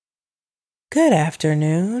Good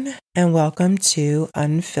afternoon and welcome to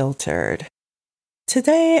Unfiltered.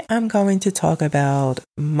 Today I'm going to talk about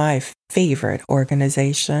my favorite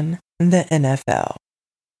organization, the NFL.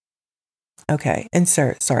 Okay,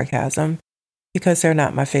 insert sarcasm because they're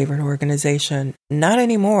not my favorite organization, not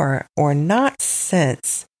anymore or not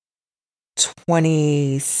since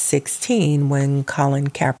 2016 when Colin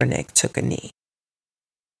Kaepernick took a knee.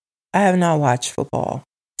 I have not watched football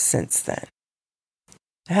since then.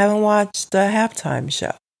 I haven't watched the halftime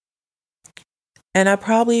show. And I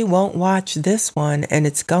probably won't watch this one, and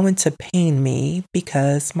it's going to pain me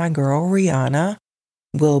because my girl Rihanna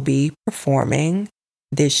will be performing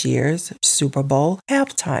this year's Super Bowl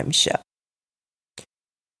halftime show.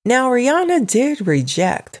 Now, Rihanna did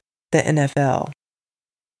reject the NFL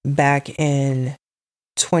back in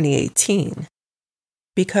 2018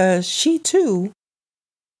 because she too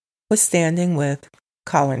was standing with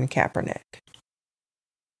Colin Kaepernick.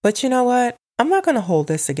 But you know what? I'm not going to hold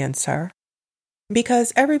this against her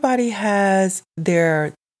because everybody has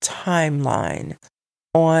their timeline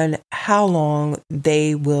on how long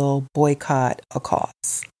they will boycott a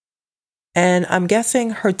cause. And I'm guessing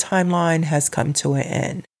her timeline has come to an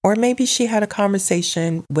end. Or maybe she had a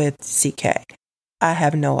conversation with CK. I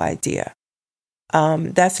have no idea.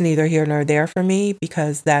 That's neither here nor there for me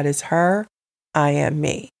because that is her. I am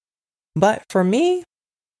me. But for me,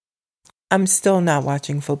 I'm still not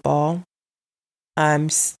watching football. I'm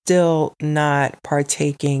still not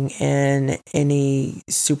partaking in any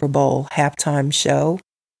Super Bowl halftime show.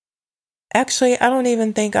 Actually, I don't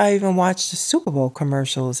even think I even watch the Super Bowl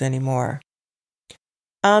commercials anymore.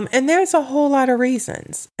 And there's a whole lot of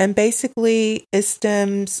reasons. And basically, it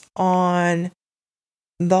stems on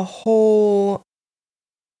the whole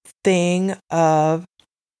thing of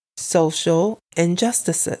social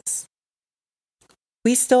injustices.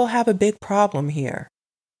 We still have a big problem here.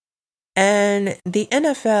 And the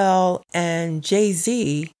NFL and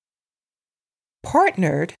Jay-Z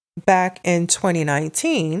partnered back in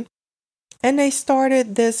 2019, and they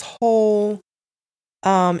started this whole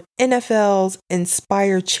NFL's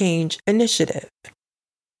Inspire Change initiative.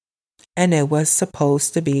 And it was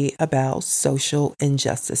supposed to be about social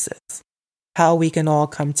injustices, how we can all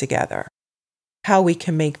come together, how we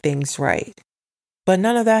can make things right. But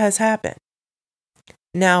none of that has happened.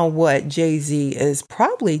 Now, what Jay-Z is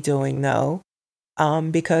probably doing, though,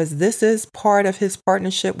 because this is part of his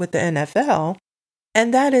partnership with the NFL,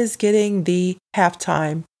 and that is getting the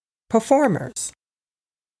halftime performers.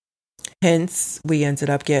 Hence, we ended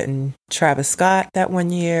up getting Travis Scott that one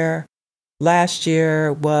year. Last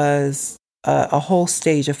year was a whole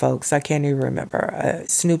stage of folks. I can't even remember.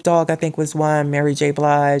 Snoop Dogg, I think, was one. Mary J.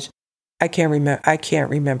 Blige. I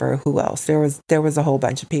can't remember who else. There was a whole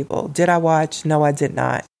bunch of people. Did I watch? No, I did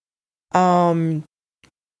not.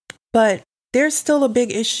 But there's still a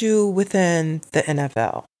big issue within the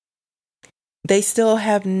NFL. They still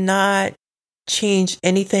have not changed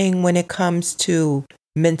anything when it comes to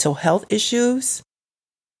mental health issues,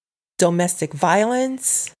 domestic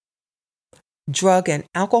violence, drug and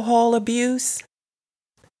alcohol abuse,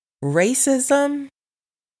 racism,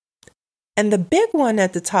 and the big one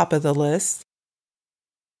at the top of the list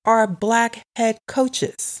are Black head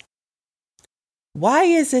coaches. Why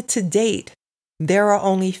is it to date there are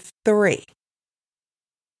only 3?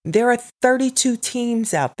 There are 32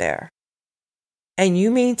 teams out there. And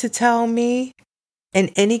you mean to tell me in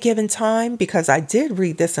any given time, because I did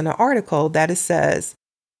read this in an article that it says,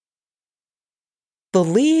 the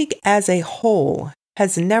league as a whole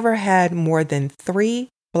has never had more than 3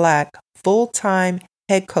 Black full-time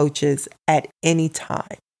head coaches at any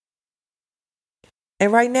time.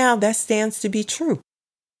 And right now, that stands to be true.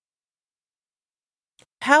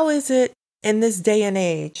 How is it in this day and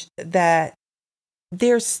age that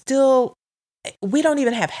there's still, we don't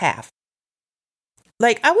even have half?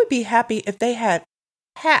 Like, I would be happy if they had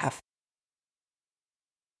half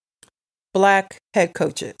Black head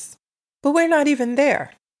coaches, but we're not even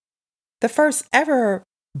there. The first ever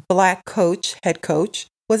Black head coach,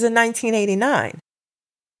 was in 1989,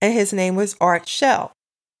 and his name was Art Shell.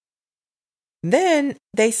 Then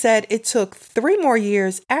they said it took 3 more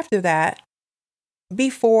years after that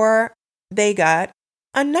before they got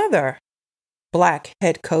another Black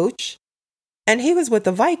head coach, and he was with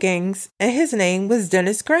the Vikings, and his name was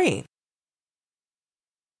Dennis Green.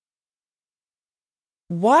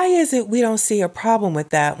 Why is it we don't see a problem with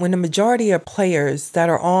that when the majority of players that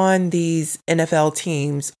are on these NFL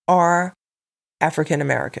teams are African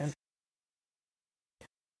American?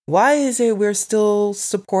 Why is it we're still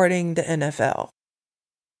supporting the NFL?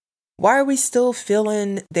 Why are we still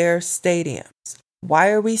filling their stadiums? Why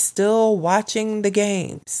are we still watching the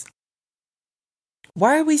games?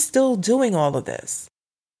 Why are we still doing all of this?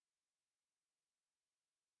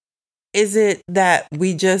 Is it that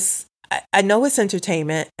I know it's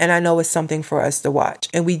entertainment and I know it's something for us to watch,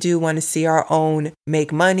 and we do want to see our own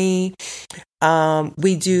make money.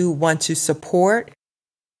 We do want to support,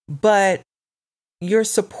 but you're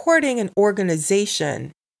supporting an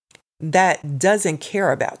organization that doesn't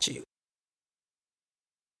care about you.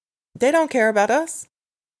 They don't care about us.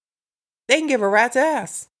 They can give a rat's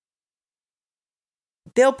ass.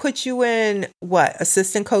 They'll put you in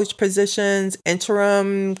assistant coach positions,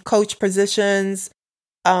 interim coach positions.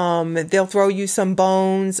 They'll throw you some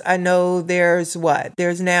bones. I know there's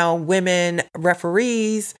now women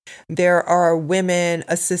referees. There are women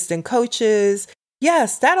assistant coaches.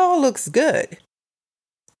 Yes, that all looks good.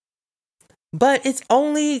 But it's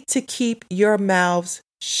only to keep your mouths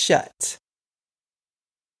shut.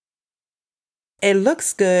 It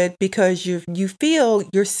looks good because you feel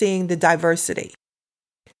you're seeing the diversity.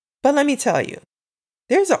 But let me tell you,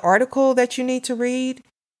 there's an article that you need to read,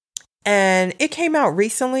 and it came out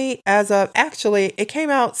recently it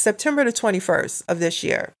came out September the 21st of this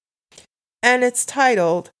year. And it's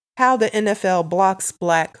titled, How the NFL Blocks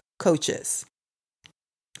Black Coaches.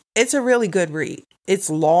 It's a really good read.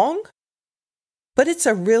 It's long, but it's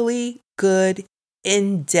a really good,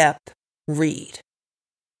 in-depth read.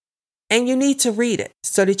 And you need to read it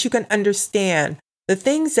so that you can understand the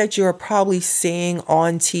things that you're probably seeing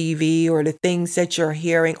on TV, or the things that you're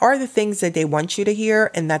hearing, are the things that they want you to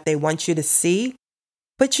hear and that they want you to see.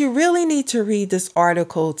 But you really need to read this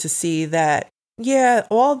article to see that, yeah,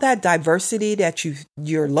 all that diversity that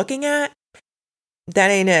you're looking at, that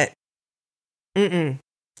ain't it.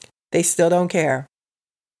 They still don't care.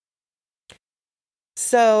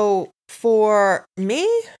 So for me,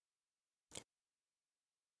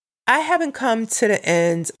 I haven't come to the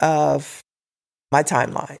end of my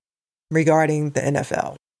timeline regarding the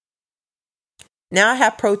NFL. Now, I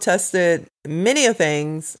have protested many of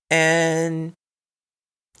things, and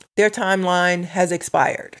their timeline has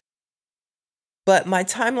expired. But my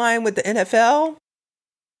timeline with the NFL,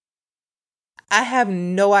 I have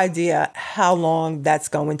no idea how long that's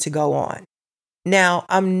going to go on. Now,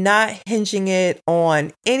 I'm not hinging it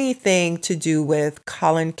on anything to do with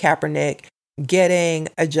Colin Kaepernick getting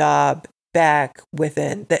a job back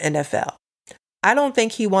within the NFL. I don't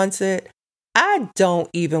think he wants it. I don't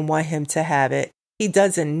even want him to have it. He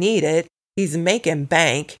doesn't need it. He's making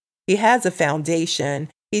bank. He has a foundation.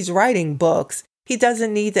 He's writing books. He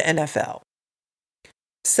doesn't need the NFL.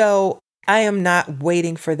 So I am not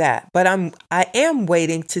waiting for that, but I am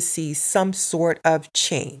waiting to see some sort of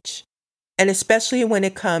change. And especially when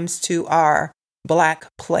it comes to our Black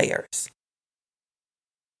players.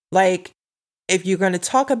 Like, if you're going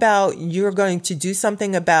to do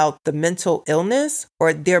something about the mental illness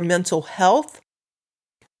or their mental health,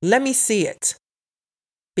 let me see it.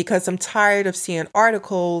 Because I'm tired of seeing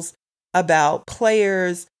articles about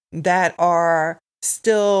players that are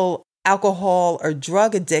still alcohol or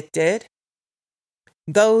drug addicted,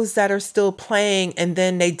 those that are still playing and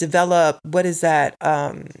then they develop,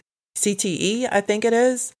 CTE, I think it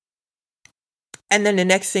is. And then the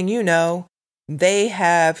next thing you know, they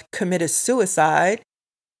have committed suicide.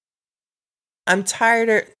 I'm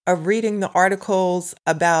tired of reading the articles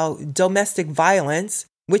about domestic violence,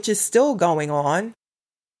 which is still going on.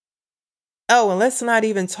 Oh, and let's not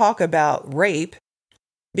even talk about rape,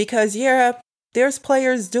 because there's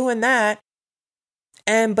players doing that.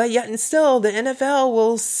 But yet and still the NFL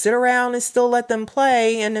will sit around and still let them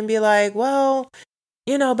play and then be like, well,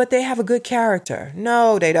 but they have a good character.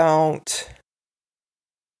 No, they don't.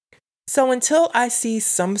 So until I see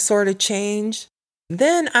some sort of change,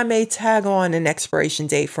 then I may tag on an expiration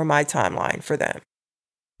date for my timeline for them.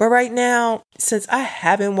 But right now, since I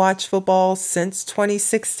haven't watched football since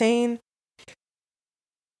 2016,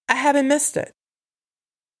 I haven't missed it.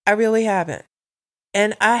 I really haven't.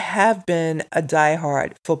 And I have been a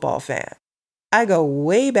diehard football fan. I go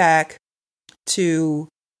way back to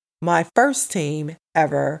my first team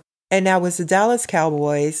ever, and that was the Dallas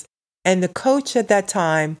Cowboys. And the coach at that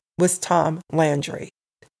time was Tom Landry.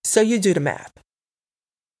 So you do the math.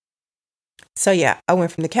 So yeah, I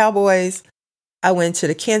went from the Cowboys. I went to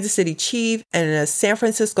the Kansas City Chiefs and the San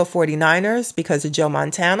Francisco 49ers because of Joe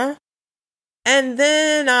Montana. And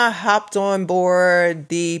then I hopped on board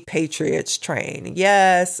the Patriots train.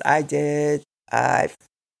 Yes, I did. I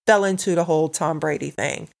fell into the whole Tom Brady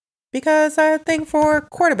thing because I think for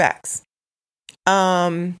quarterbacks.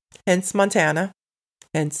 Hence Montana,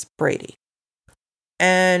 hence Brady.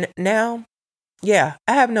 And now, I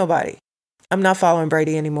have nobody. I'm not following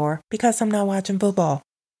Brady anymore because I'm not watching football.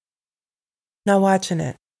 Not watching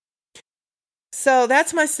it. So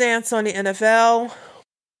that's my stance on the NFL.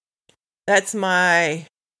 That's my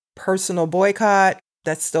personal boycott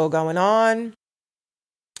that's still going on.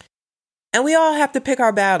 And we all have to pick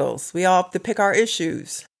our battles. We all have to pick our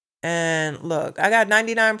issues. And look, I got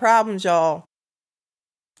 99 problems, y'all.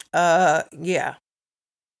 Yeah.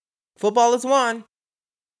 Football is one.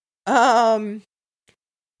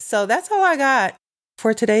 So that's all I got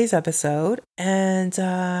for today's episode. And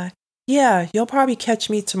yeah, you'll probably catch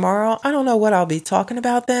me tomorrow. I don't know what I'll be talking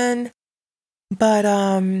about then. But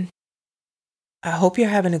I hope you're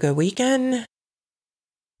having a good weekend.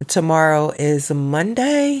 Tomorrow is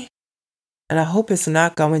Monday. And I hope it's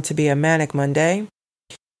not going to be a manic Monday.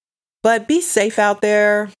 But be safe out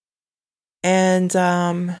there. And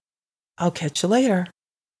I'll catch you later.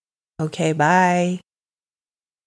 Okay, bye.